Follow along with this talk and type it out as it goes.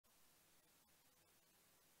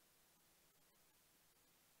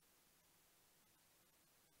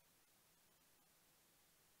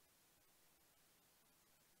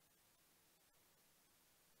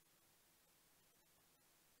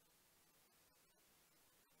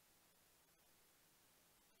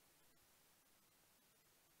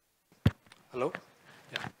Hello?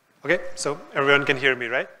 Yeah. Okay, so everyone can hear me,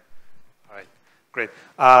 right? All right, great.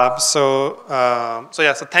 So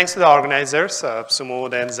thanks to the organizers,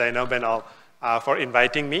 Sumod and Zainab and all, for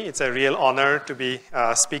inviting me. It's a real honor to be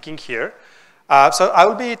speaking here. So I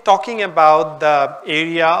will be talking about the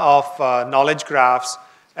area of knowledge graphs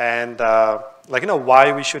and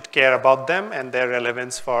why we should care about them and their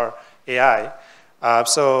relevance for AI.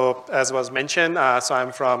 So as was mentioned, so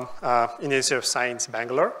I'm from University of Science,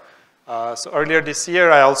 Bangalore. So earlier this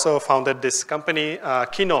year, I also founded this company,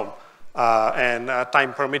 Kinome, and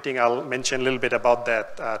time permitting, I'll mention a little bit about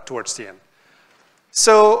that towards the end.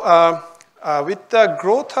 So with the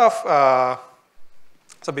growth of,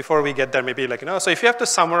 so before we get there, maybe so if you have to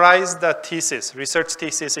summarize the thesis, research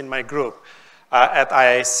thesis in my group at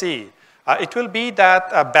IISc, it will be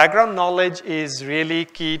that background knowledge is really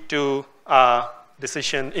key to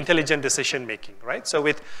intelligent decision making, right? So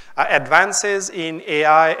with advances in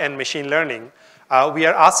AI and machine learning, we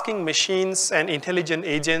are asking machines and intelligent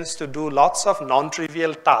agents to do lots of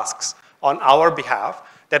non-trivial tasks on our behalf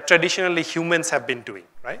that traditionally humans have been doing,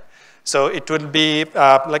 right? So it will be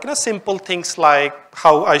simple things like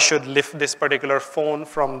how I should lift this particular phone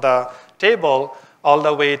from the table all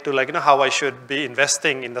the way to how I should be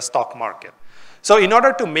investing in the stock market. So in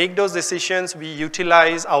order to make those decisions, we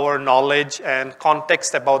utilize our knowledge and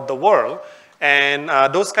context about the world. And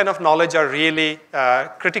those kind of knowledge are really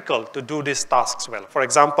critical to do these tasks well. For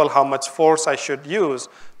example, how much force I should use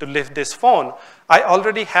to lift this phone. I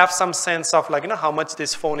already have some sense of how much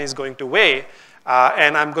this phone is going to weigh.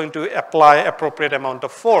 And I'm going to apply appropriate amount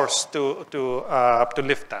of force to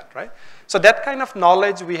lift that, right? So that kind of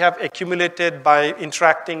knowledge we have accumulated by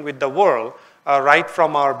interacting with the world. Right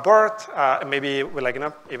from our birth, maybe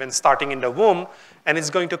even starting in the womb, and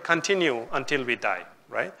it's going to continue until we die,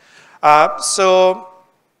 right? So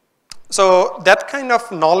that kind of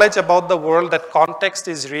knowledge about the world, that context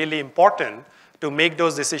is really important to make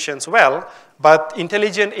those decisions well, but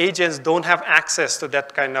intelligent agents don't have access to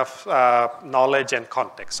that kind of knowledge and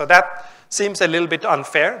context. So that seems a little bit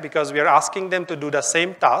unfair because we are asking them to do the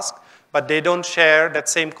same task, but they don't share that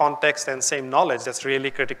same context and same knowledge that's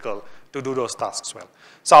really critical to do those tasks well.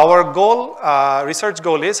 So our goal, research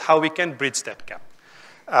goal is how we can bridge that gap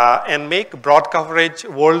and make broad coverage,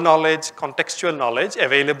 world knowledge, contextual knowledge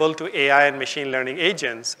available to AI and machine learning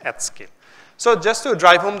agents at scale. So just to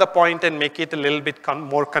drive home the point and make it a little bit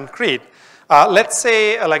more concrete, let's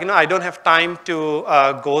say I don't have time to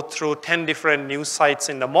go through 10 different news sites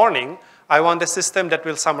in the morning. I want a system that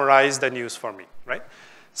will summarize the news for me, right?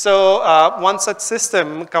 So one such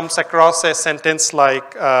system comes across a sentence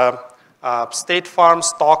like, State Farm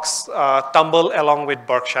stocks tumble along with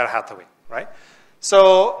Berkshire Hathaway, right?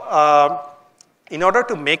 So in order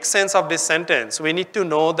to make sense of this sentence, we need to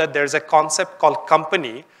know that there's a concept called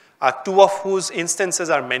company, two of whose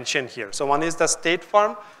instances are mentioned here. So one is the State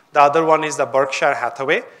Farm, the other one is the Berkshire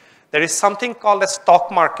Hathaway. There is something called a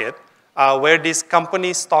stock market where these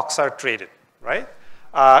company stocks are traded, right?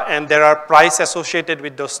 And there are prices associated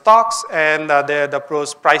with those stocks, and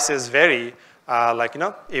the prices vary.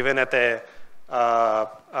 Even at a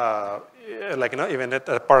even at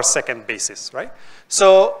a per second basis, right?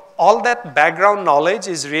 So all that background knowledge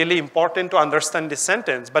is really important to understand this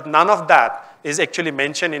sentence, but none of that is actually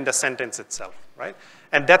mentioned in the sentence itself, right?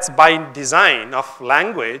 And that's by design of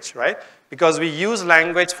language, right? Because we use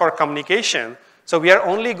language for communication, so we are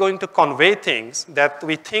only going to convey things that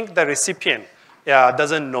we think the recipient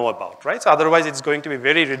doesn't know about, right? So otherwise, it's going to be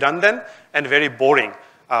very redundant and very boring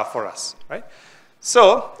for us, right?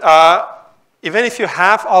 So even if you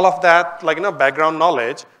have all of that, background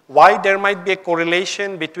knowledge, why there might be a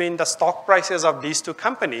correlation between the stock prices of these two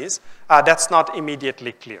companies, that's not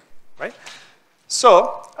immediately clear, right?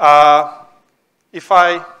 So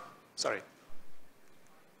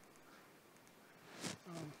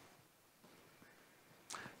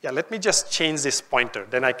let me just change this pointer.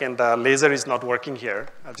 Then the laser is not working here.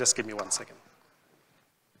 Just give me 1 second.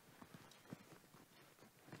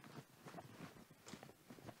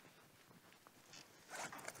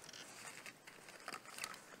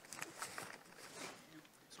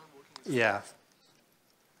 Yeah.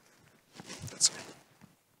 That's okay.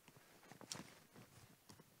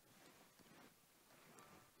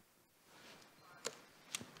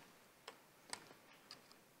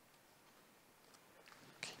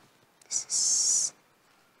 This is...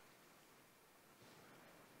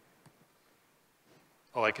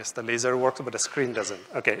 Oh, I guess the laser works, but the screen doesn't.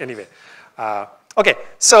 Okay, anyway. Okay,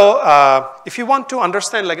 so if you want to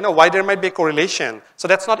understand why there might be a correlation, so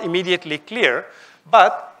that's not immediately clear,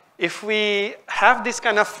 but if we have this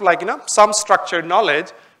kind of some structured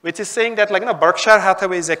knowledge, which is saying that Berkshire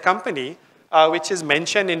Hathaway is a company which is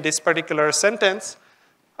mentioned in this particular sentence,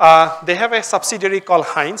 they have a subsidiary called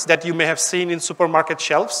Heinz that you may have seen in supermarket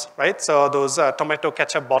shelves, right? So those tomato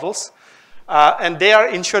ketchup bottles. And they are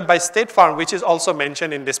insured by State Farm, which is also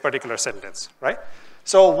mentioned in this particular sentence, right?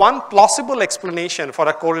 So one plausible explanation for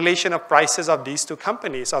a correlation of prices of these two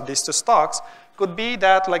companies, of these two stocks, could be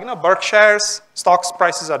that Berkshire's stocks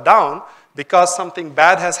prices are down because something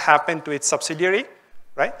bad has happened to its subsidiary,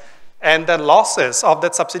 right? And the losses of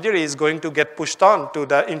that subsidiary is going to get pushed on to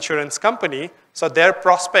the insurance company, so their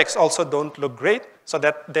prospects also don't look great, so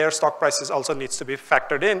that their stock prices also needs to be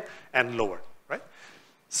factored in and lowered, right?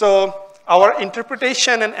 So our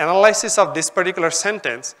interpretation and analysis of this particular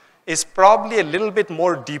sentence is probably a little bit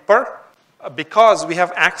more deeper because we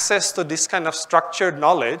have access to this kind of structured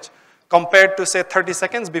knowledge compared to, say, 30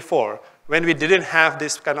 seconds before when we didn't have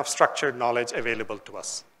this kind of structured knowledge available to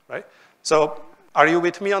us, right? So are you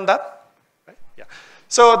with me on that? Right? Yeah.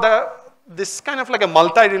 So this kind of like a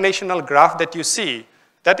multi-relational graph that you see,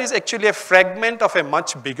 that is actually a fragment of a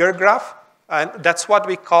much bigger graph, and that's what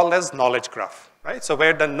we call as knowledge graph, right? So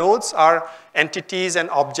where the nodes are entities and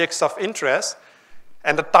objects of interest,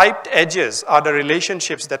 and the typed edges are the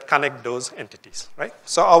relationships that connect those entities, right?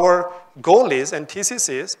 So our goal is, and thesis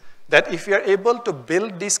is, that if we are able to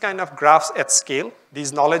build these kind of graphs at scale,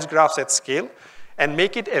 these knowledge graphs at scale, and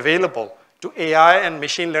make it available to AI and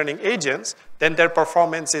machine learning agents, then their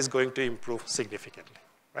performance is going to improve significantly,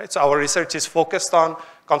 right? So our research is focused on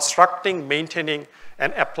constructing, maintaining,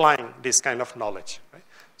 and applying this kind of knowledge, right?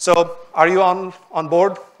 So are you on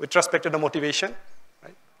board with respect to the motivation?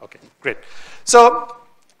 Right? Okay, great. So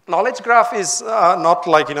knowledge graph is not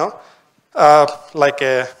like,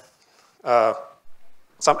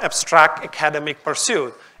 some abstract academic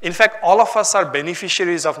pursuit. In fact, all of us are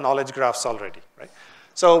beneficiaries of knowledge graphs already, right?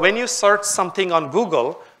 So when you search something on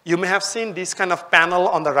Google, you may have seen this kind of panel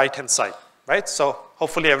on the right-hand side, right? So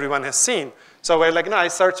hopefully everyone has seen. So where I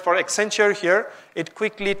search for Accenture here, it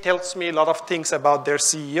quickly tells me a lot of things about their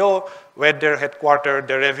CEO, where they're headquartered,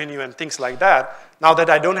 their revenue, and things like that. Now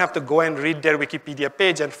that I don't have to go and read their Wikipedia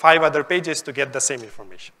page and 5 other pages to get the same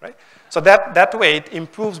information, right? So that way, it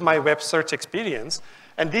improves my web search experience.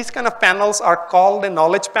 And these kind of panels are called a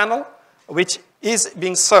knowledge panel, which is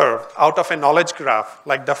being served out of a knowledge graph,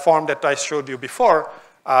 like the form that I showed you before,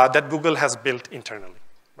 that Google has built internally,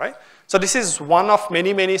 right? So this is one of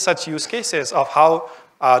many, many such use cases of how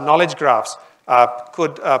knowledge graphs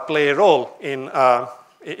could play a role in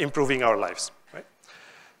improving our lives, right?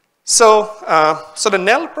 So the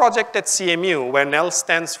NEL project at CMU, where NEL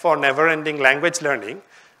stands for Never Ending Language Learning,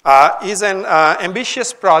 is an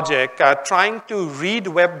ambitious project trying to read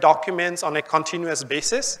web documents on a continuous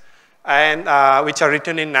basis, and which are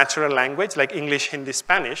written in natural language, like English, Hindi,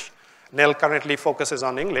 Spanish. NEL currently focuses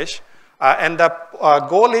on English. And the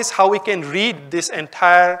goal is how we can read this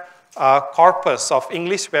entire corpus of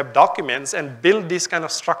English web documents and build this kind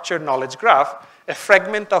of structured knowledge graph, a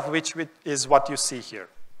fragment of which is what you see here,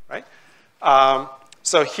 right?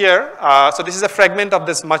 So here, so this is a fragment of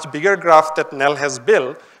this much bigger graph that NEL has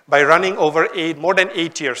built by running over more than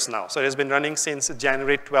 8 years now. So it has been running since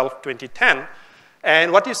January 12, 2010.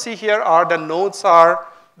 And what you see here are the nodes are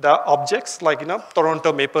the objects, like,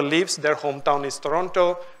 Toronto Maple Leafs, their hometown is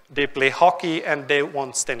Toronto, they play hockey, and they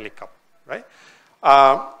won Stanley Cup, right?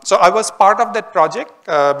 So I was part of that project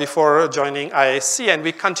before joining IISc, and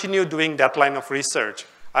we continue doing that line of research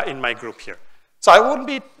in my group here. So I won't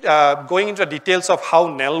be going into the details of how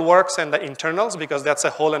NEL works and the internals, because that's a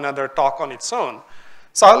whole another talk on its own.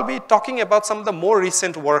 So I'll be talking about some of the more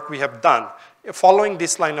recent work we have done following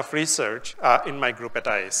this line of research in my group at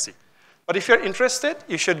IISc. But if you're interested,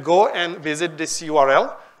 you should go and visit this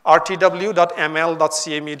URL, rtw.ml.cme.edu,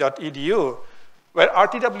 where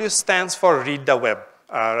RTW stands for Read the Web,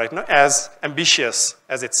 right now, as ambitious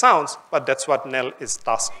as it sounds, but that's what NEL is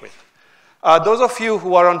tasked with. Those of you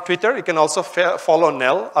who are on Twitter, you can also follow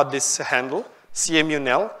NEL at this handle, CMU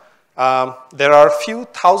NEL. There are a few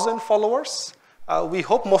thousand followers. We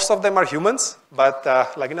hope most of them are humans, but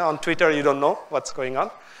on Twitter, you don't know what's going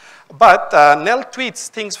on. But NEL tweets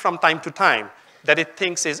things from time to time that it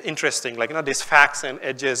thinks is interesting, these facts and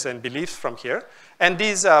edges and beliefs from here. And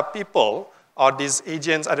these people, or these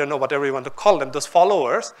agents, I don't know, whatever you want to call them, those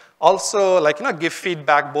followers, also give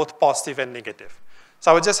feedback, both positive and negative.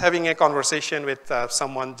 So I was just having a conversation with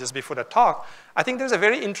someone just before the talk. I think there's a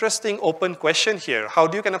very interesting open question here. How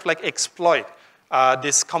do you exploit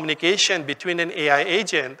this communication between an AI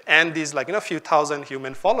agent and these few thousand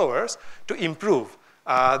human followers to improve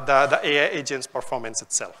the AI agent's performance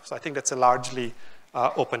itself? So I think that's a largely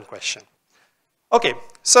open question. Okay,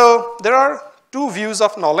 so there are two views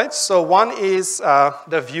of knowledge. So one is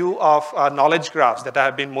the view of knowledge graphs that I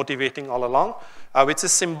have been motivating all along, which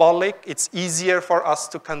is symbolic. It's easier for us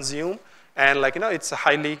to consume, and it's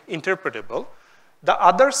highly interpretable. The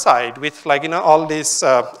other side, with all these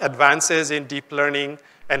advances in deep learning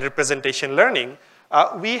and representation learning,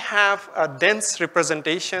 we have dense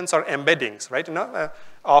representations or embeddings, right?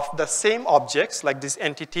 Of the same objects, like these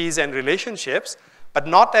entities and relationships, but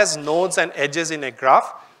not as nodes and edges in a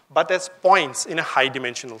graph, but as points in a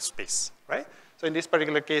high-dimensional space, right? So in this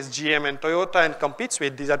particular case, GM and Toyota and competes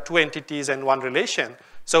with, these are two entities and one relation.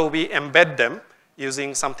 So we embed them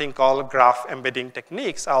using something called graph embedding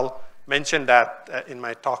techniques. I'll mention that in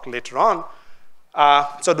my talk later on.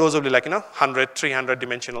 So those will be 100, 300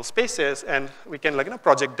 dimensional spaces, and we can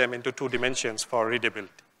project them into 2 dimensions for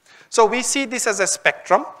readability. So we see this as a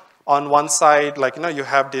spectrum. On one side, you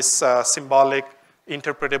have this symbolic,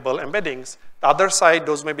 interpretable embeddings. The other side,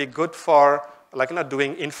 those may be good for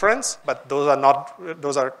doing inference, but those are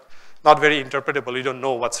not very interpretable. You don't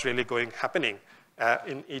know what's really happening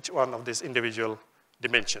in each one of these individual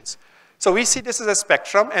dimensions. So we see this as a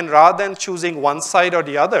spectrum, and rather than choosing one side or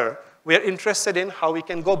the other, we are interested in how we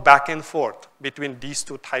can go back and forth between these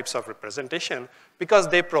 2 types of representation, because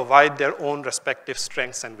they provide their own respective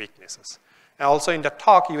strengths and weaknesses. And also in the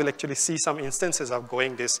talk, you will actually see some instances of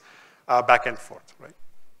going this back and forth, right?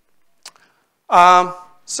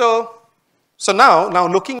 So now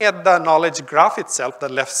looking at the knowledge graph itself, the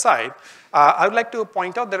left side, I would like to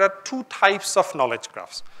point out there are 2 types of knowledge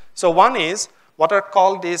graphs. So one is what are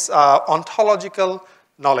called these ontological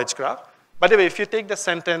knowledge graph. By the way, if you take the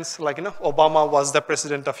sentence Obama was the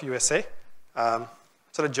president of USA,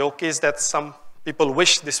 so the joke is that some people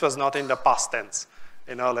wish this was not in the past tense,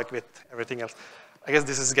 with everything else. I guess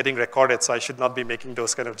this is getting recorded, so I should not be making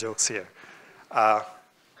those kind of jokes here.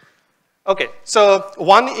 Okay, so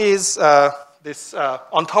one is this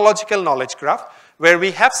ontological knowledge graph, where we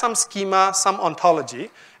have some schema, some ontology,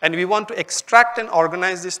 and we want to extract and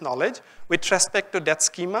organize this knowledge with respect to that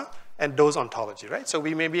schema and those ontology, right? So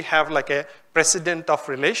we maybe have a precedent of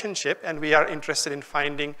relationship, and we are interested in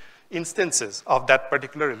finding instances of that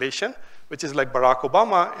particular relation, which is like Barack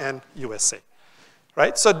Obama and USA,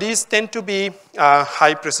 right? So these tend to be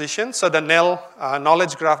high precision. So the NEL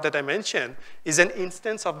knowledge graph that I mentioned is an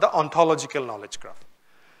instance of the ontological knowledge graph.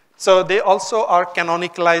 So they also are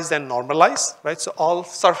canonicalized and normalized, right? So all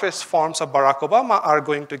surface forms of Barack Obama are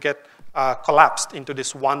going to get collapsed into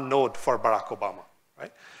this one node for Barack Obama,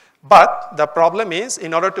 right? But the problem is,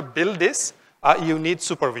 in order to build this, you need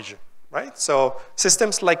supervision, right? So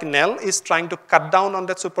systems like NEL is trying to cut down on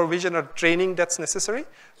that supervision or training that's necessary,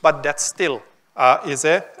 but that still is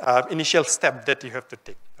an initial step that you have to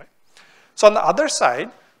take, right? So on the other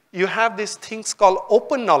side, you have these things called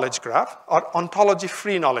open knowledge graph or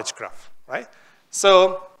ontology-free knowledge graph, right?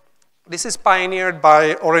 So this is pioneered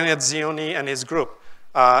by Oren Etzioni and his group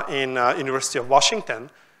in University of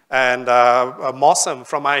Washington, and Mosam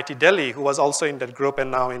from IIT Delhi, who was also in that group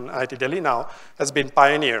and now in IIT Delhi now, has been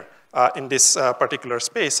pioneer in this particular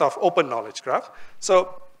space of open knowledge graph.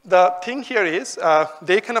 So the thing here is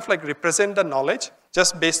they kind of represent the knowledge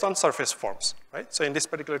just based on surface forms, right? So in this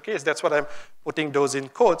particular case, that's what I'm putting those in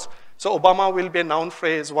quotes. So Obama will be a noun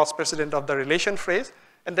phrase, was president of the relation phrase,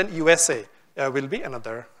 and then USA will be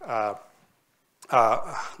another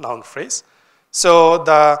noun phrase. So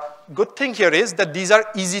the good thing here is that these are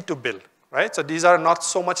easy to build, right? So these are not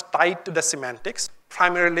so much tied to the semantics,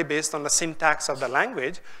 primarily based on the syntax of the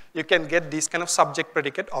language. You can get these kind of subject,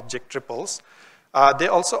 predicate, object triples. They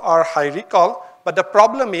also are high recall, but the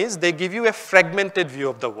problem is they give you a fragmented view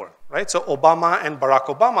of the world, right? So Obama and Barack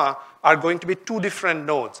Obama are going to be 2 different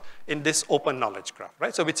nodes in this open knowledge graph,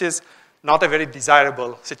 right? So which is not a very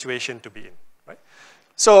desirable situation to be in, right?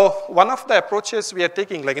 So one of the approaches we are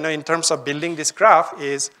taking, in terms of building this graph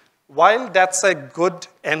is, while that's a good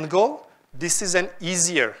end goal, this is an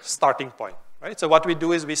easier starting point, right? So what we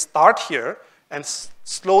do is we start here and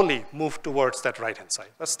slowly move towards that right-hand side.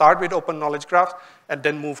 Let's start with open knowledge graph and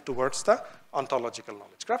then move towards the ontological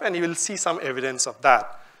knowledge graph, and you will see some evidence of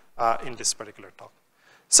that in this particular talk.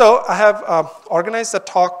 So I have organized the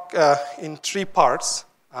talk in 3 parts.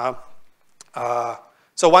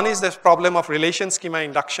 So one is the problem of relation schema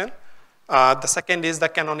induction. The second is the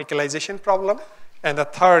canonicalization problem. And the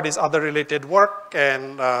third is other related work.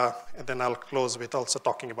 And then I'll close with also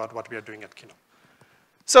talking about what we are doing at Kino.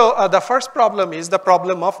 So the first problem is the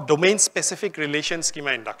problem of domain-specific relation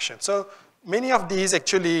schema induction. So many of these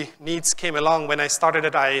actually needs came along when I started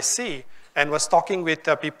at IISc and was talking with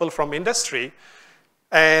people from industry.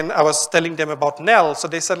 And I was telling them about NEL, so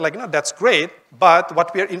they said, like, that's great, but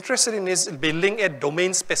what we are interested in is building a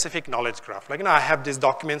domain-specific knowledge graph. Like, I have these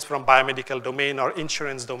documents from biomedical domain or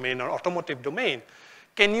insurance domain or automotive domain.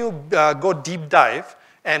 Can you go deep dive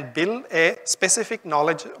and build a specific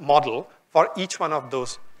knowledge model for each one of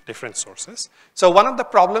those different sources? So one of the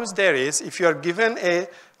problems there is if you are given a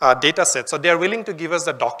data set, so they're willing to give us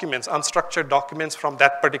the documents, unstructured documents from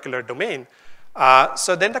that particular domain.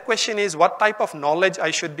 So then the question is what type of knowledge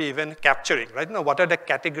I should be even capturing, right? What are the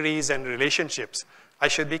categories and relationships I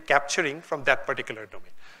should be capturing from that particular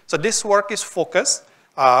domain? So this work is focused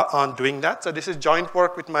on doing that. So this is joint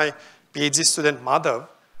work with my PhD student Madhav,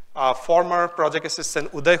 former project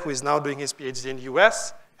assistant Uday, who is now doing his PhD in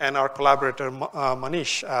US, and our collaborator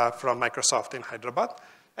Manish from Microsoft in Hyderabad.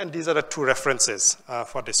 And these are the two references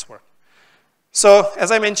for this work. So as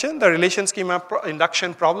I mentioned, the relation schema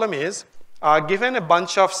induction problem is given a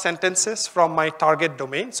bunch of sentences from my target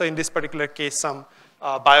domain, so in this particular case, some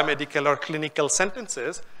biomedical or clinical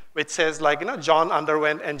sentences, which says like, John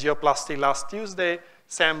underwent angioplasty last Tuesday,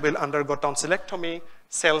 Sam will undergo tonsillectomy,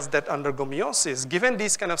 cells that undergo meiosis. Given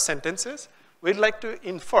these kind of sentences, we'd like to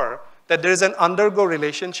infer that there is an undergo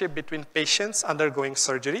relationship between patients undergoing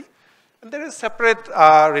surgery, and there is separate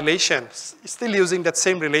relation, still using that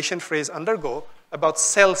same relation phrase undergo, about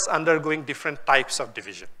cells undergoing different types of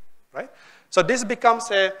division, right? So this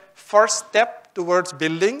becomes a first step towards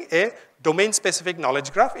building a domain-specific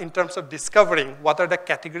knowledge graph in terms of discovering what are the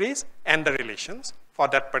categories and the relations for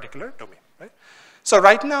that particular domain, right? So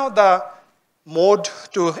right now, the mode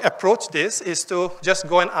to approach this is to just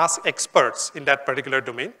go and ask experts in that particular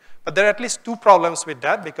domain. But there are at least two problems with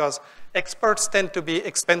that because experts tend to be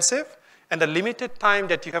expensive, and the limited time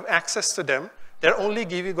that you have access to them, they're only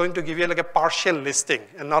going to give you like a partial listing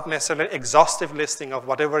and not necessarily an exhaustive listing of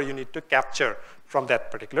whatever you need to capture from that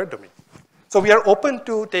particular domain. So we are open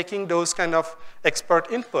to taking those kind of expert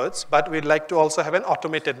inputs, but we'd like to also have an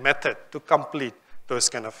automated method to complete those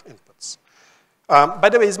kind of inputs. By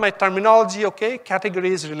the way, is my terminology okay?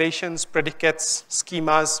 Categories, relations, predicates,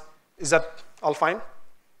 schemas, is that all fine?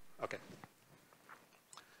 Okay.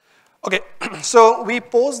 Okay, so we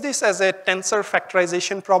pose this as a tensor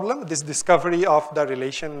factorization problem, this discovery of the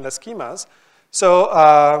relation in the schemas.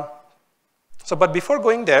 But before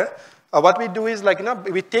going there, what we do is like,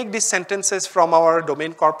 we take these sentences from our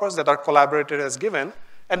domain corpus that our collaborator has given,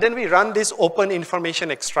 and then we run these open information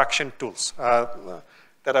extraction tools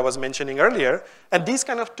that I was mentioning earlier. And these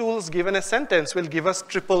kind of tools, given a sentence, will give us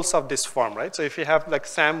triples of this form, right? So if you have like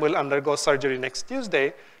Sam will undergo surgery next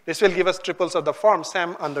Tuesday, this will give us triples of the form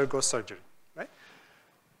Sam undergoes surgery, right?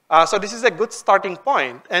 So this is a good starting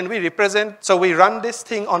point, and we run this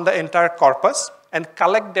thing on the entire corpus and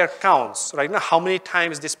collect their counts, right? Now, how many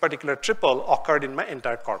times this particular triple occurred in my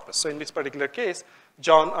entire corpus. So in this particular case,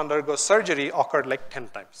 John undergoes surgery occurred like 10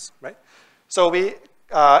 times, right? So we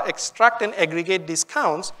extract and aggregate these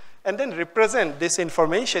counts and then represent this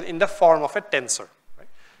information in the form of a tensor.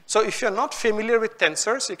 So if you're not familiar with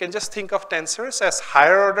tensors, you can just think of tensors as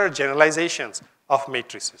higher order generalizations of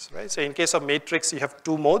matrices, right? So in case of matrix, you have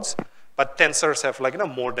two modes, but tensors have like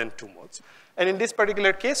more than two modes. And in this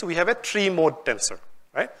particular case, we have a three-mode tensor,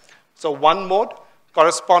 right? So one mode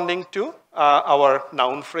corresponding to our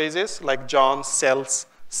noun phrases like John, cells,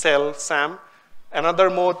 cell, Sam. Another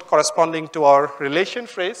mode corresponding to our relation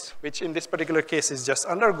phrase, which in this particular case is just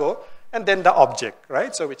undergo, and then the object,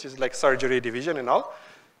 right? So which is like surgery, division, and all.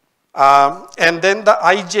 And then the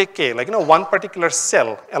IJK, like one particular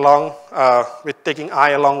cell along with taking I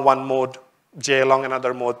along one mode, J along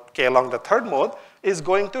another mode, K along the third mode, is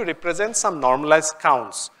going to represent some normalized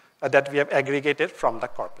counts that we have aggregated from the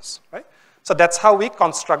corpus, right? So that's how we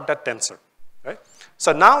construct that tensor, right?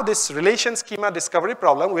 So now this relation schema discovery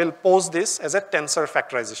problem, we'll pose this as a tensor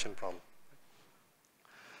factorization problem.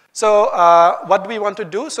 So what do we want to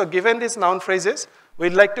do? So given these noun phrases,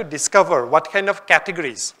 we'd like to discover what kind of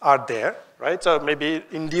categories are there, right? So maybe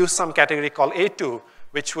induce some category called A2,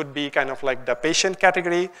 which would be kind of like the patient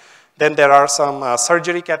category. Then there are some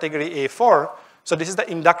surgery category A4. So this is the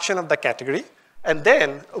induction of the category. And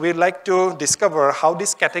then we'd like to discover how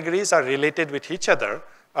these categories are related with each other,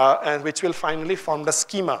 and which will finally form the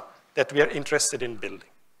schema that we are interested in building,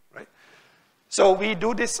 right? So we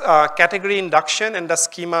do this category induction and the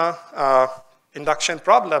schema induction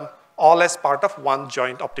problem all as part of one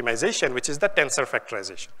joint optimization, which is the tensor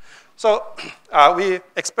factorization. So we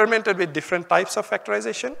experimented with different types of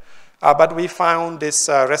factorization, but we found this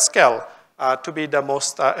Rascal to be the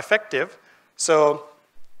most effective. So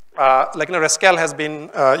Rascal has been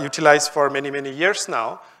utilized for many, many years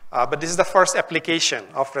now, but this is the first application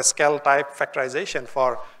of Rascal type factorization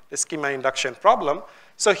for the schema induction problem.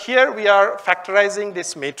 So here we are factorizing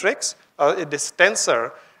this matrix, this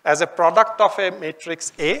tensor, as a product of a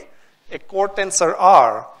matrix A, a cotensor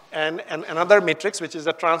R, and another matrix, which is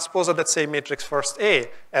a transpose of that same matrix first A,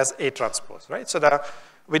 as A transpose, right? So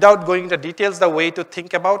without going into details, the way to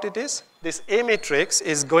think about it is, this A matrix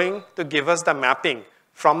is going to give us the mapping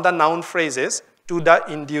from the noun phrases to the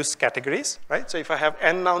induced categories, right? So if I have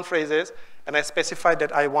n noun phrases, and I specify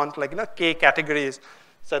that I want like, k categories,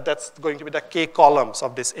 so that's going to be the k columns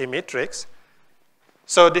of this A matrix.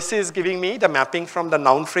 So this is giving me the mapping from the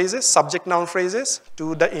noun phrases, subject noun phrases,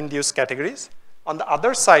 to the induced categories. On the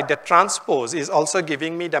other side, the transpose is also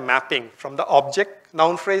giving me the mapping from the object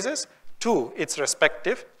noun phrases to its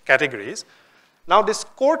respective categories. Now this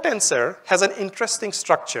cotensor has an interesting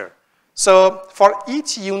structure. So for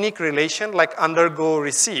each unique relation like undergo,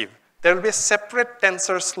 receive, there will be a separate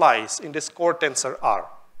tensor slice in this cotensor R,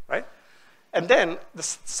 right? And then the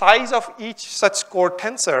size of each such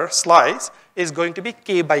cotensor slice is going to be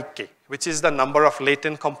k by k, which is the number of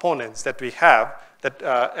latent components that we have that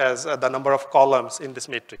as the number of columns in this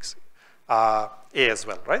matrix A as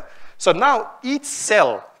well, right? So now each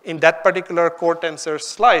cell in that particular cotensor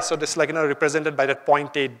slice, so this is like represented by that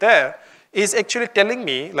 0.8 there, is actually telling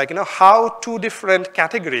me like how two different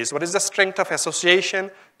categories, what is the strength of association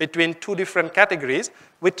between two different categories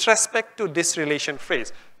with respect to this relation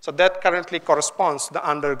phrase. So that currently corresponds to the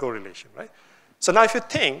undergo relation, right? So now if you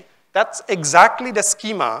think, that's exactly the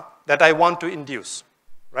schema that I want to induce,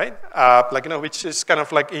 right? Which is kind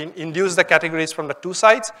of like induce the categories from the two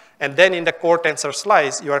sides, and then in the cotensor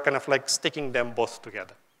slice, you are kind of like sticking them both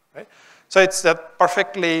together, right? So it's that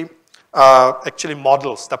perfectly actually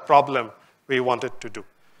models the problem we wanted to do.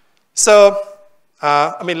 So,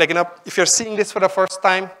 if you're seeing this for the first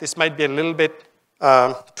time, this might be a little bit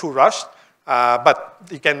too rushed, but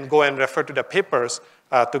you can go and refer to the papers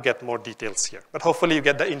to get more details here. But hopefully you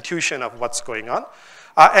get the intuition of what's going on.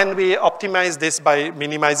 And we optimize this by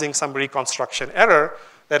minimizing some reconstruction error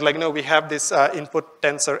that we have this input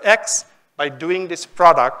tensor X. By doing this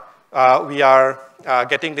product, we are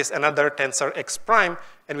getting this another tensor X prime,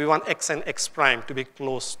 and we want X and X prime to be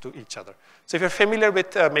close to each other. So if you're familiar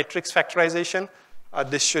with matrix factorization,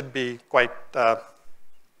 this should be quite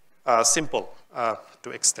simple to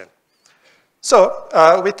extend. So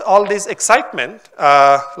with all this excitement,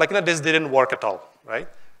 this didn't work at all, right?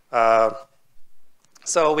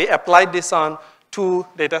 So we applied this on two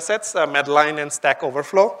data sets, Medline and Stack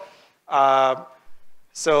Overflow. And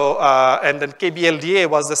then KBLDA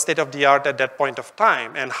was the state of the art at that point of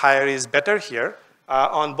time, and higher is better here.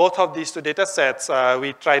 On both of these two data sets,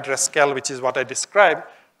 we tried Rascal, which is what I described.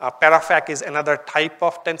 Parafac is another type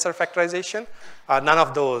of tensor factorization. None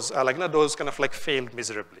of those, those kind of failed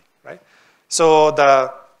miserably, right? So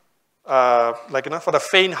for the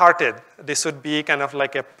faint-hearted, this would be kind of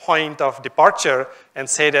like a point of departure and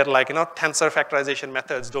say that tensor factorization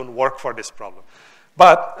methods don't work for this problem.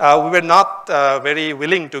 But we were not very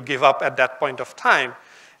willing to give up at that point of time.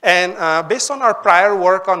 And based on our prior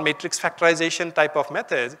work on matrix factorization type of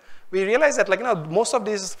methods, we realized that most of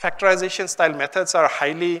these factorization style methods are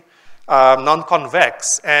highly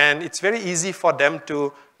non-convex, and it's very easy for them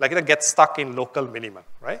to get stuck in local minima,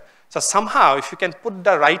 right? So somehow, if you can put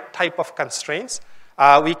the right type of constraints,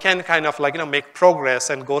 we can kind of make progress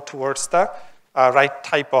and go towards the right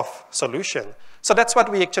type of solution. So that's what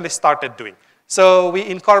we actually started doing. So we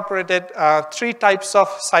incorporated three types of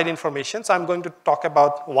side information. So I'm going to talk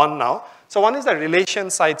about one now. So one is the relation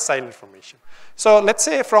side information. So let's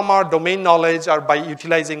say from our domain knowledge or by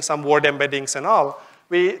utilizing some word embeddings and all,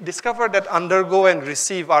 we discovered that undergo and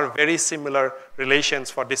receive are very similar relations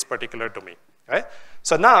for this particular domain, right?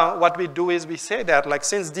 So now what we do is we say that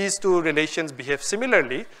since these two relations behave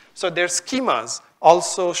similarly, so their schemas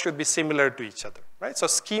also should be similar to each other, right? So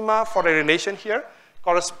schema for a relation here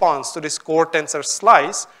corresponds to this cotensor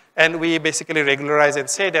slice, and we basically regularize and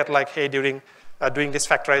say that hey, during doing this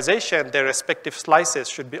factorization, their respective slices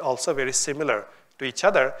should be also very similar to each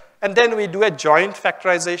other. And then we do a joint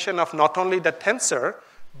factorization of not only the tensor,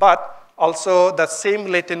 but also the same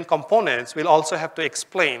latent components. We'll also have to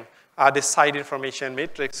explain this side information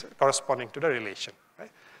matrix corresponding to the relation, right?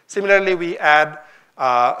 Similarly, we add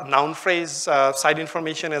noun phrase side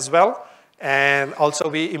information as well. And also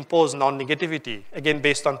we impose non-negativity, again,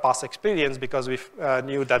 based on past experience, because we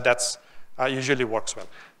knew that that's usually works well.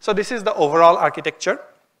 So this is the overall architecture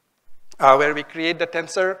where we create the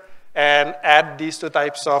tensor and add these two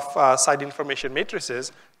types of side information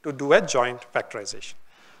matrices to do a joint factorization.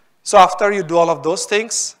 So after you do all of those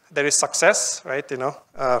things, there is success, right?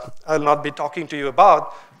 I'll not be talking to you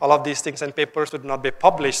about all of these things, and papers would not be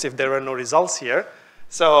published if there were no results here.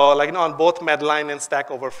 So like, on both Medline and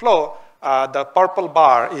Stack Overflow, the purple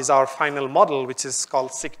bar is our final model, which is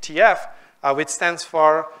called SIGTF, which stands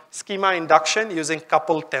for schema induction using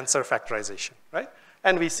coupled tensor factorization, right?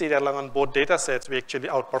 And we see that on both data sets, we actually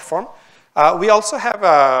outperform. We also have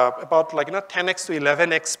about 10x to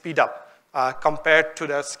 11x speed up compared to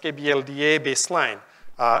the SKBLDA baseline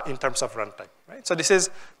in terms of runtime, right? So this is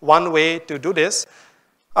one way to do this.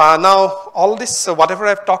 Now, all this, whatever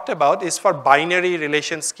I've talked about is for binary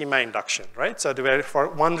relation schema induction, right? So where for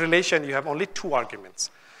one relation, you have only 2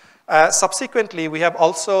 arguments. Subsequently, we have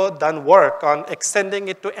also done work on extending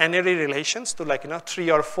it to n-ary relations to 3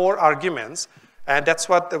 or 4 arguments. And that's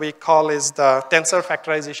what we call is the tensor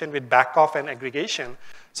factorization with backoff and aggregation.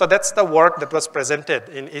 So that's the work that was presented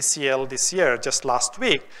in ACL this year, just last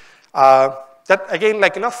week. That again,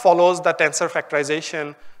 follows the tensor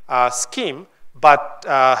factorization scheme, but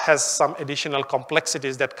has some additional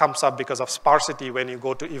complexities that comes up because of sparsity when you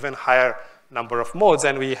go to even higher number of modes,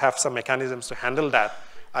 and we have some mechanisms to handle that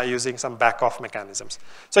using some backoff mechanisms.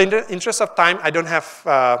 So in the interest of time, I don't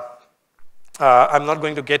have I'm not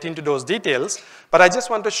going to get into those details, but I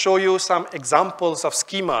just want to show you some examples of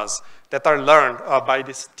schemas that are learned by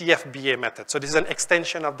this TFBA method. So this is an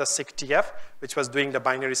extension of the SIGTF, which was doing the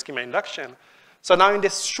binary schema induction. So now in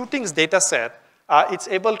this shootings data set, it's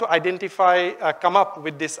able to identify, come up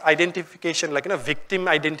with this identification, victim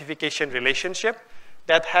identification relationship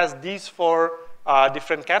that has these 4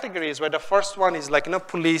 different categories, where the first one is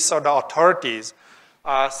police or the authorities.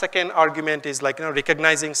 Second argument is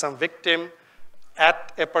recognizing some victim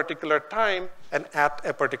at a particular time and at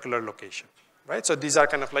a particular location, right? So these are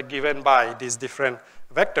kind of given by these different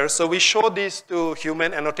vectors. So we show these to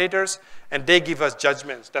human annotators, and they give us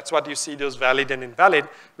judgments. That's what you see, those valid and invalid.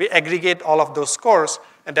 We aggregate all of those scores,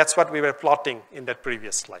 and that's what we were plotting in that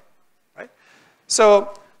previous slide, right?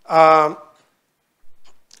 So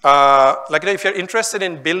if you're interested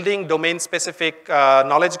in building domain-specific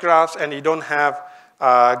knowledge graphs and you don't have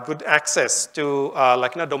good access to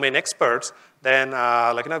domain experts, then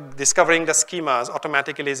discovering the schemas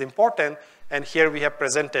automatically is important. And here we have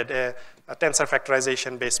presented a tensor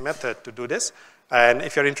factorization-based method to do this. And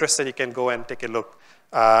if you're interested, you can go and take a look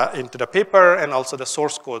into the paper, and also the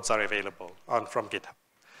source codes are available from GitHub.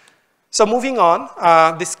 So moving on,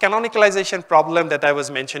 this canonicalization problem that I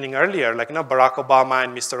was mentioning earlier, Barack Obama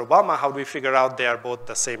and Mr. Obama, how do we figure out they are both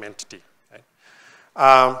the same entity,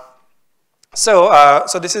 right?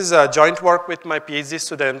 So this is a joint work with my PhD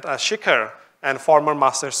student, Shikhar, and former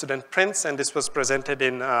master student, Prince, and this was presented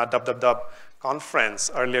in WWW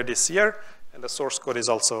conference earlier this year, and the source code is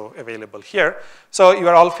also available here. So you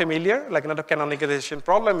are all familiar, the canonicalization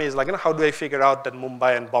problem is how do I figure out that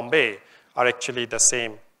Mumbai and Bombay are actually the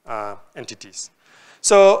same entities.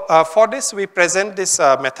 So for this, we present this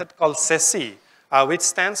method called SESI, which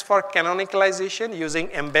stands for canonicalization using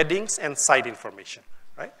embeddings and side information,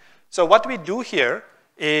 right? So what we do here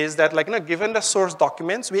is that given the source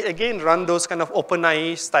documents, we again run those kind of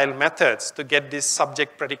OpenIE style methods to get these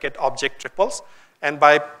subject, predicate, object triples. And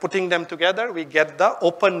by putting them together, we get the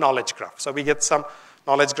open knowledge graph. So we get some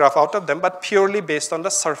knowledge graph out of them, but purely based on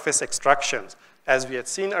the surface extractions, as we had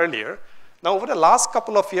seen earlier. Now, over the last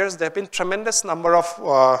couple of years, there have been tremendous number of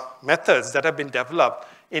methods that have been developed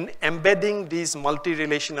in embedding these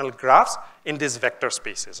multi-relational graphs in these vector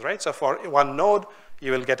spaces, right? So for one node,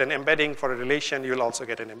 you will get an embedding. For a relation, you will also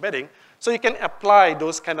get an embedding. So you can apply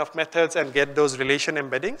those kind of methods and get those relation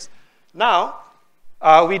embeddings. Now,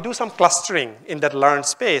 we do some clustering in that learned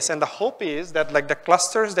space, and the hope is that the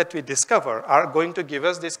clusters that we discover are going to give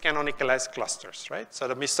us these canonicalized clusters, right? So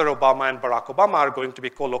the Mr. Obama and Barack Obama are going to be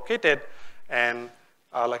co-located, and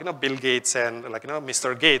Bill Gates and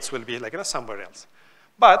Mr. Gates will be somewhere else.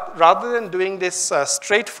 But rather than doing this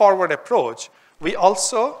straightforward approach, we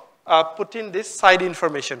also put in this side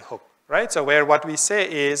information hook, right? So where what we say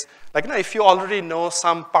is, if you already know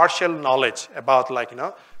some partial knowledge about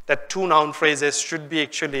that 2 noun phrases should be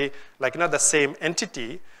actually the same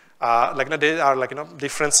entity, they are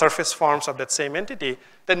different surface forms of that same entity,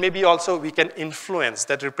 then maybe also we can influence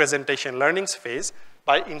that representation learning phase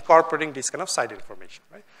by incorporating this kind of side information,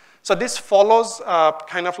 right? So this follows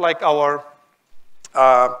kind of our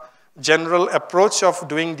general approach of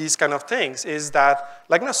doing these kind of things is that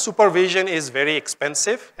supervision is very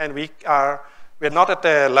expensive, and we're not at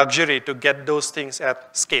a luxury to get those things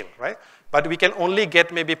at scale, right? But we can only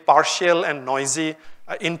get maybe partial and noisy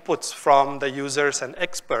inputs from the users and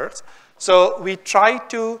experts. So we try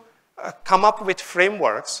to come up with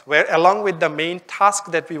frameworks where, along with the main task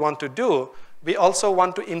that we want to do, we also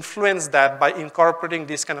want to influence that by incorporating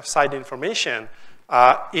this kind of side information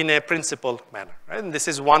in a principled manner. Right? And this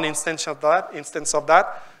is one instance of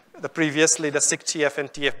that. Previously, the SIG-TF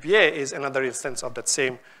and TFBA is another instance of that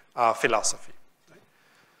same philosophy. Right?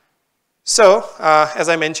 So, as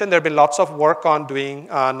I mentioned, there have been lots of work on doing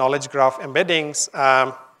knowledge graph embeddings.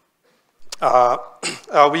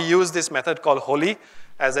 We use this method called HOLY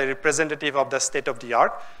as a representative of the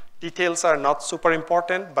state-of-the-art. Details are not super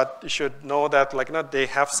important, but you should know that they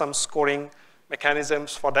have some scoring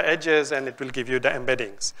mechanisms for the edges, and it will give you the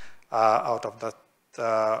embeddings out of that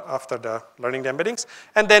after the learning the embeddings.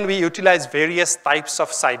 And then we utilize various types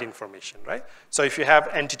of side information, right? So if you have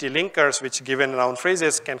entity linkers, which given noun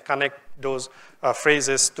phrases can connect those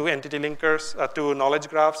phrases to entity linkers, to knowledge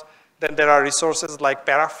graphs, then there are resources like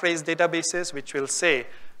paraphrase databases, which will say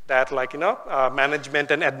that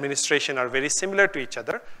management and administration are very similar to each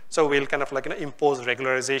other. So we'll kind of impose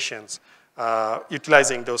regularizations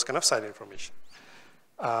utilizing those kind of side information.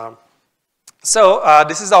 So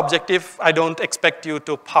this is the objective. I don't expect you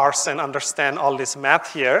to parse and understand all this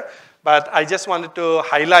math here, but I just wanted to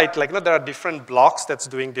highlight there are different blocks that's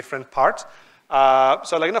doing different parts.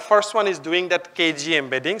 So the first one is doing that KG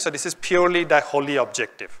embedding. So this is purely the HOLY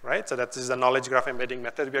objective, right? So that is the knowledge graph embedding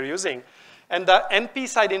method we are using. And the NP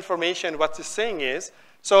side information, what it's saying is,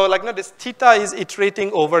 so this theta is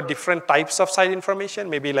iterating over different types of side information,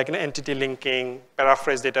 maybe an entity linking,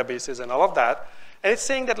 paraphrase databases, and all of that. And it's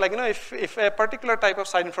saying that if a particular type of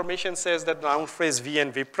side information says that noun phrase V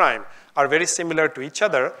and V prime are very similar to each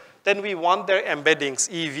other, then we want their embeddings,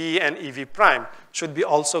 EV and EV prime, should be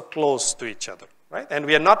also close to each other, right? And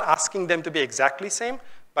we are not asking them to be exactly same,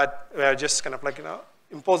 but we are just kind of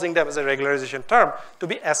imposing them as a regularization term to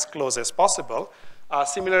be as close as possible.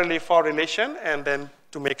 Similarly for relation, and then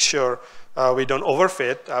to make sure we don't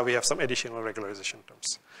overfit, we have some additional regularization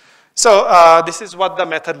terms. So this is what the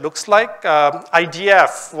method looks like.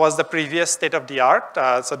 IDF was the previous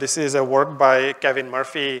state-of-the-art. So this is a work by Kevin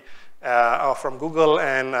Murphy from Google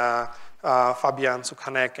and Fabian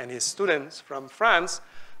Sukhanek and his students from France.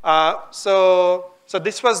 So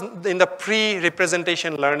this was in the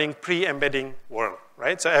pre-representation learning, pre-embedding world,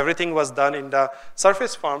 right? So everything was done in the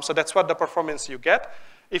surface form. So that's what the performance you get.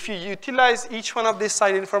 If you utilize each one of these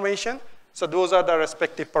side information, so those are the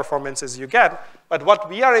respective performances you get. But what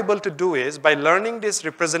we are able to do is, by learning this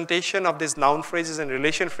representation of these noun phrases and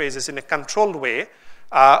relation phrases in a controlled way,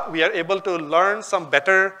 we are able to learn some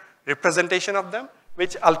better representation of them,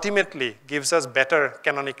 which ultimately gives us better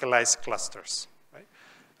canonicalized clusters. Right?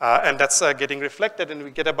 And that's getting reflected, and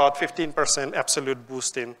we get about 15% absolute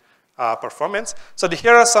boost in performance. So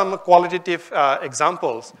here are some qualitative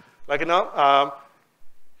examples.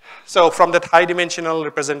 So from that high dimensional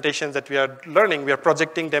representations that we are learning, we are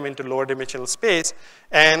projecting them into lower dimensional space.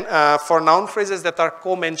 And for noun phrases that are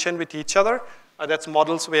co-mentioned with each other, that's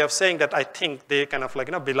model's way of saying that I think they kind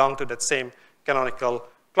of belong to that same canonical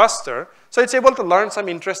cluster. So it's able to learn some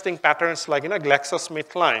interesting patterns like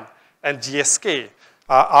GlaxoSmithKline and GSK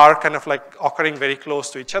are kind of occurring very close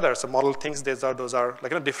to each other. So model thinks those are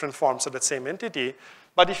different forms of the same entity.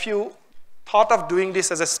 But if you thought of doing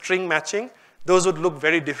this as a string matching, those would look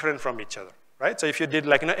very different from each other, right? So if you did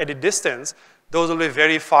edit distance, those will be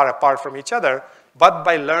very far apart from each other. But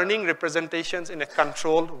by learning representations in a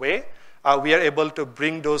controlled way, we are able to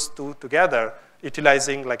bring those two together,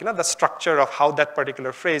 utilizing the structure of how that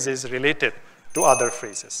particular phrase is related to other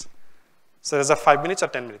phrases. So there's a 5 minutes or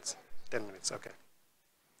 10 minutes? 10 minutes, okay.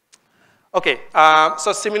 Okay,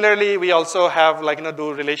 so similarly, we also have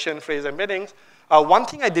do relation phrase embeddings. One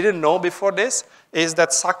thing I didn't know before this is that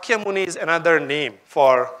Sakyamuni is another name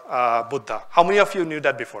for Buddha. How many of you knew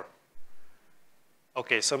that before?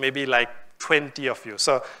 Okay, so maybe 20 of you.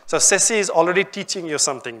 So Ceci is already teaching you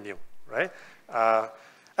something new, right?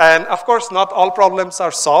 And of course, not all problems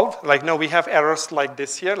are solved. We have errors like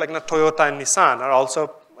this here. Toyota and Nissan are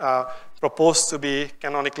also proposed to be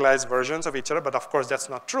canonicalized versions of each other, but of course, that's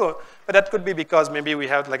not true. But that could be because maybe we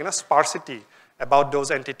have sparsity about those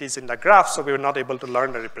entities in the graph, so we were not able to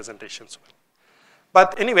learn the representations well.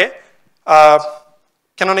 But anyway,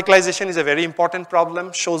 canonicalization is a very important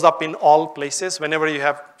problem, shows up in all places. Whenever you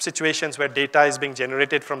have situations where data is being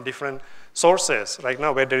generated from different sources, right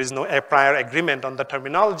now where there is no prior agreement on the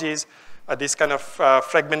terminologies, this kind of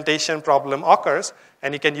fragmentation problem occurs,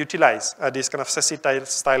 and you can utilize these kind of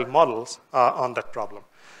Ceci-style models on that problem.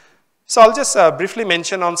 So I'll just briefly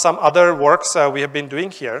mention on some other works we have been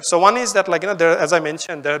doing here. So one is that, as I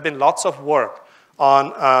mentioned, there have been lots of work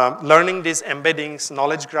on learning these embeddings,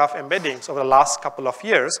 knowledge graph embeddings over the last couple of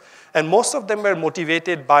years. And most of them were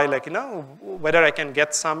motivated by whether I can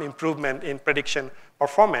get some improvement in prediction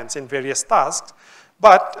performance in various tasks.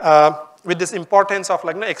 But with this importance of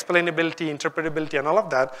explainability, interpretability, and all of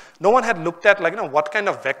that, no one had looked at what kind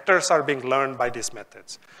of vectors are being learned by these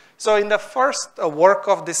methods. So in the first work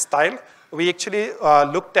of this style, we actually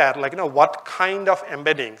looked at what kind of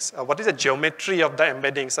embeddings, what is the geometry of the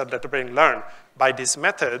embeddings that are being learned by these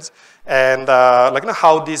methods, and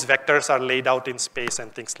how these vectors are laid out in space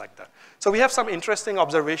and things like that. So we have some interesting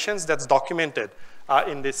observations that's documented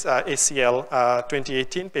in this ACL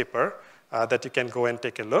 2018 paper that you can go and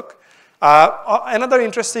take a look. Another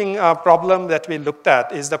interesting problem that we looked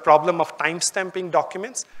at is the problem of timestamping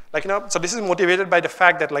documents. So this is motivated by the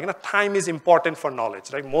fact that time is important for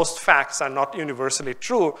knowledge. Right? Most facts are not universally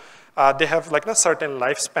true. They have certain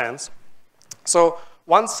lifespans. So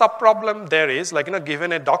one sub-problem there is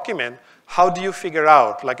given a document, how do you figure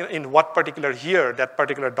out in what particular year that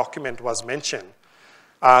particular document was mentioned?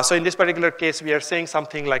 So in this particular case, we are saying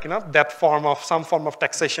something like some form of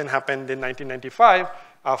taxation happened in 1995.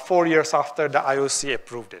 4 years after the IOC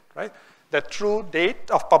approved it, right? The true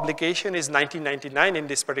date of publication is 1999 in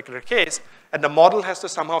this particular case, and the model has to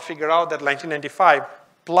somehow figure out that 1995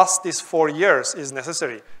 plus these 4 years is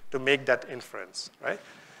necessary to make that inference, right?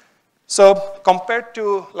 So compared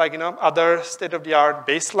to other state-of-the-art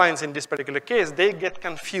baselines in this particular case, they get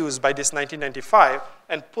confused by this 1995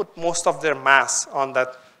 and put most of their mass on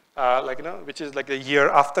that, which is the year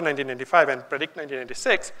after 1995 and predict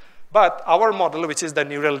 1996. But our model, which is the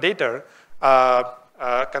neural data,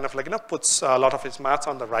 puts a lot of its maths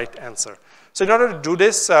on the right answer. So in order to do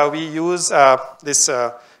this, we use this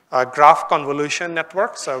graph convolution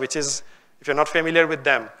networks, which is, if you're not familiar with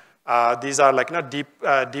them, these are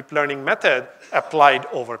deep learning method applied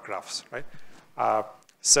over graphs, right?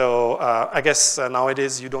 I guess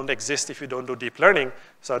nowadays you don't exist if you don't do deep learning.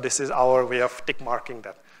 So this is our way of tick marking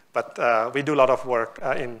that. But we do a lot of work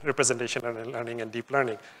in representation learning and deep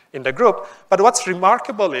learning in the group. But what's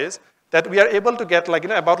remarkable is that we are able to get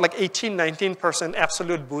about 18, 19%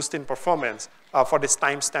 absolute boost in performance for this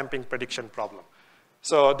timestamping prediction problem.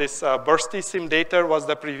 So this bursty sim data was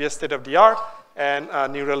the previous state of the art, and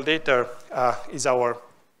neural data is our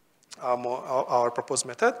proposed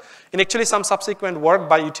method. In actually some subsequent work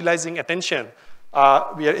by utilizing attention,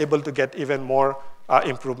 we are able to get even more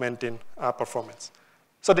improvement in performance.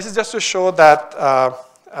 So this is just to show that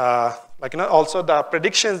also the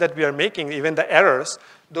predictions that we are making, even the errors,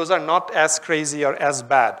 those are not as crazy or as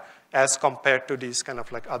bad as compared to these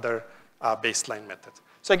other baseline methods.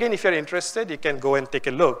 So again, if you're interested, you can go and take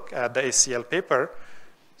a look at the ACL paper.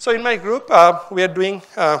 So in my group, we are doing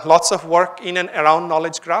lots of work in and around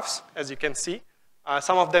knowledge graphs, as you can see.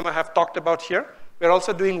 Some of them I have talked about here. We're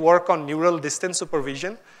also doing work on neural distance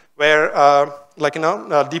supervision, where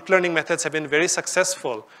deep learning methods have been very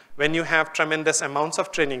successful when you have tremendous amounts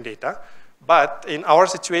of training data. But in our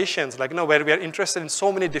situations, where we are interested in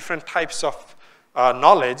so many different types of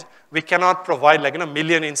knowledge, we cannot provide a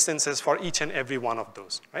million instances for each and every one of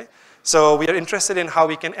those, right? So we are interested in how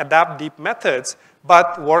we can adapt deep methods,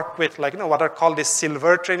 but work with what are called the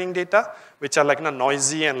silver training data, which are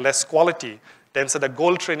noisy and less quality, than the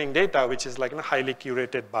gold training data, which is highly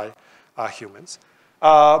curated by humans.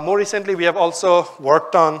 More recently, we have also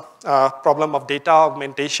worked on problem of data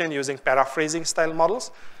augmentation using paraphrasing style models,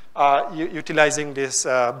 utilizing these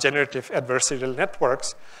generative adversarial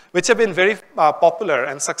networks, which have been very popular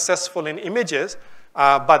and successful in images,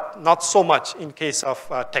 but not so much in case of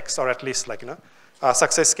text, or at least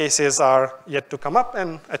success cases are yet to come up,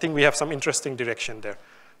 and I think we have some interesting direction there.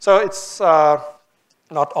 So it's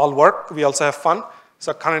not all work, we also have fun.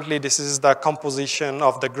 So currently this is the composition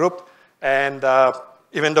of the group, and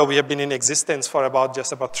even though we have been in existence for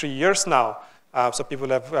just about 3 years now, so people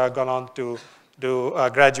have gone on to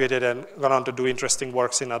graduated and gone on to do interesting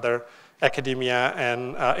works in other academia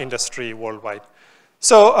and industry worldwide.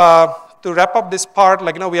 So to wrap up this part,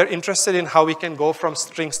 we are interested in how we can go from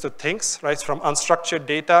strings to things, right? From unstructured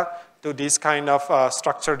data to these kind of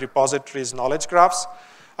structured repositories, knowledge graphs.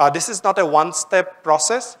 This is not a one-step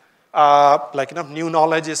process. New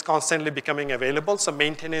knowledge is constantly becoming available, so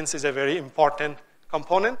maintenance is a very important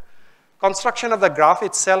component. Construction of the graph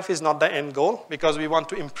itself is not the end goal, because we want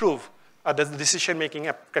to improve the decision-making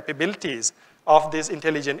capabilities of these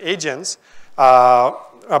intelligent agents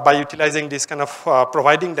by utilizing this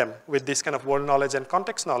providing them with this kind of world knowledge and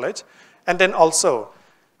context knowledge. And then also,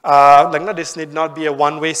 this need not be a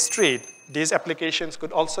one-way street. These applications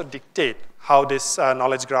could also dictate how this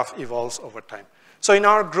knowledge graph evolves over time. So in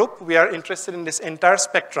our group, we are interested in this entire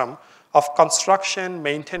spectrum of construction,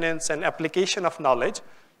 maintenance, and application of knowledge,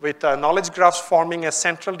 with knowledge graphs forming a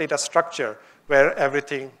central data structure where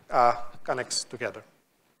everything connects together.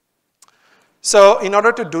 So in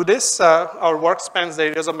order to do this, our work spans the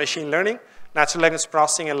areas of machine learning, natural language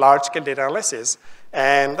processing, and large-scale data analysis.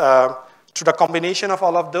 And through the combination of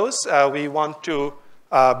all of those, we want to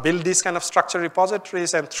build these kind of structured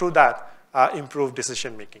repositories, and through that, improve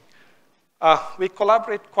decision-making. We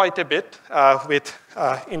collaborate quite a bit with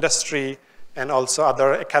industry and also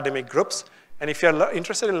other academic groups. And if you're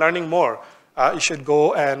interested in learning more, you should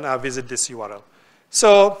go and visit this URL.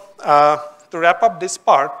 So to wrap up this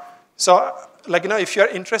part, so if you're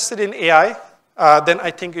interested in AI, then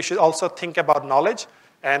I think you should also think about knowledge.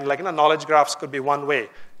 And knowledge graphs could be one way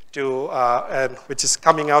to, which is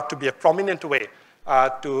coming out to be a prominent way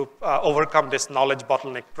to overcome this knowledge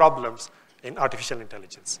bottleneck problems in artificial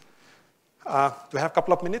intelligence. Do we have a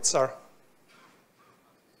couple of minutes or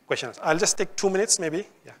questions? I'll just take 2 minutes maybe.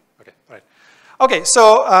 Yeah, okay, all right. Okay,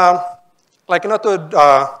 so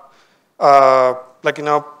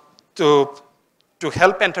to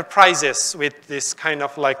help enterprises with this kind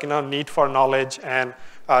of need for knowledge and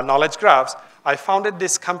knowledge graphs, I founded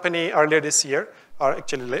this company earlier this year, or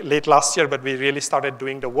actually late last year, but we really started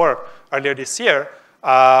doing the work earlier this year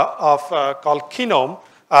called Kinome,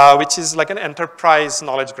 which is like an enterprise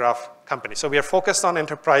knowledge graph company. So we are focused on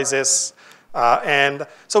enterprises, and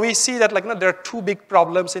so we see that there are two big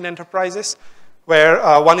problems in enterprises, where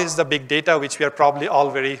one is the big data, which we are probably all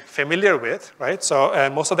very familiar with, right? So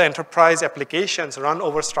most of the enterprise applications run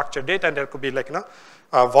over structured data, and there could be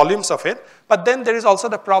volumes of it. But then there is also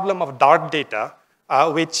the problem of dark data,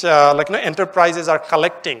 which enterprises are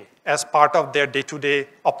collecting as part of their day-to-day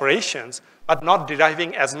operations, but not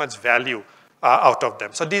deriving as much value out of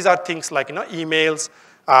them. So these are things like emails,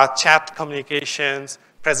 chat communications,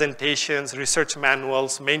 presentations, research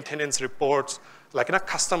manuals, maintenance reports,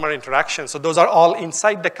 customer interaction. So those are all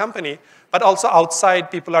inside the company, but also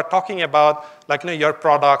outside people are talking about your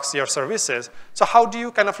products, your services. So how do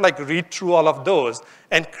you kind of read through all of those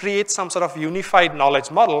and create some sort of unified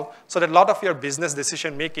knowledge model so that a lot of your business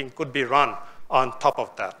decision making could be run on top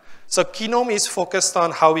of that? So Kinome is focused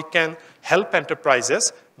on how we can help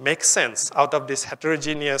enterprises make sense out of this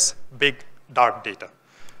heterogeneous, big, dark data.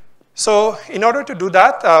 So in order to do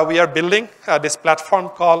that, we are building this platform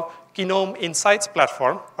called Kinome Insights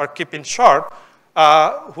Platform, or KIP in short,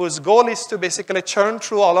 whose goal is to basically churn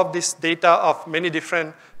through all of this data of many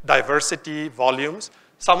different diversity volumes,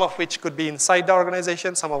 some of which could be inside the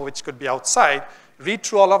organization, some of which could be outside, read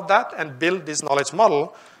through all of that and build this knowledge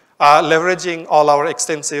model, leveraging all our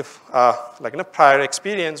extensive prior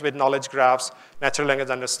experience with knowledge graphs, natural language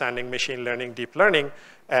understanding, machine learning, deep learning,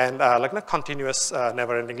 and continuous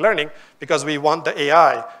never-ending learning, because we want the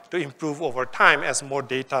AI to improve over time as more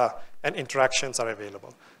data and interactions are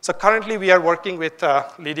available. So currently we are working with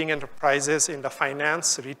leading enterprises in the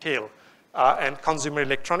finance, retail, and consumer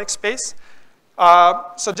electronics space.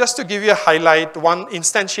 So just to give you a highlight, one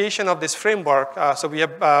instantiation of this framework, so we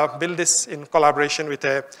have built this in collaboration with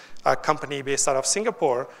a company based out of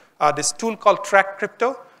Singapore, this tool called Track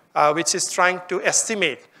Crypto, which is trying to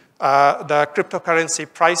estimate the cryptocurrency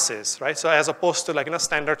prices, right? So as opposed to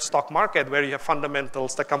standard stock market where you have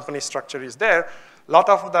fundamentals, the company structure is there, a lot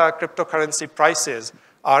of the cryptocurrency prices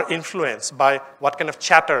are influenced by what kind of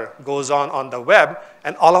chatter goes on the web,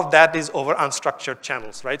 and all of that is over unstructured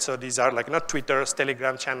channels, right? So these are Twitter's,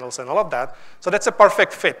 Telegram channels, and all of that. So that's a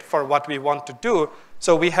perfect fit for what we want to do.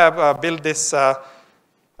 So we have built this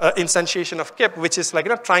instantiation of KIP, which is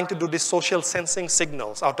trying to do these social sensing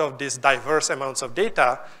signals out of these diverse amounts of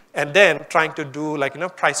data, and then trying to do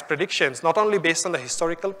price predictions, not only based on the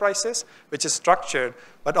historical prices, which is structured,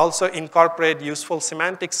 but also incorporate useful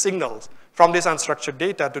semantic signals from this unstructured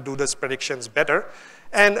data to do those predictions better.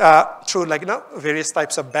 And through various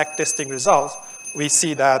types of backtesting results, we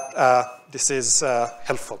see that this is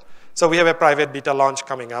helpful. So we have a private beta launch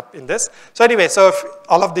coming up in this. So anyway, so if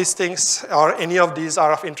all of these things or any of these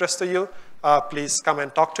are of interest to you, please come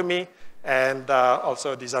and talk to me. And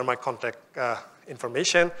also these are my contact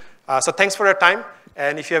information. So thanks for your time.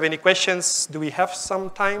 And if you have any questions, do we have some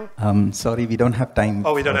time? Sorry, we don't have time.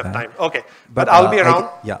 Oh, we don't have time. Okay. But I'll be around.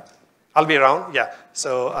 Yeah. I'll be around, yeah.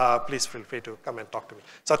 So please feel free to come and talk to me.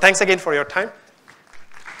 So thanks again for your time.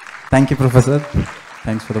 Thank you, Professor.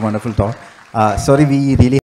 Thanks for the wonderful talk. Sorry, we really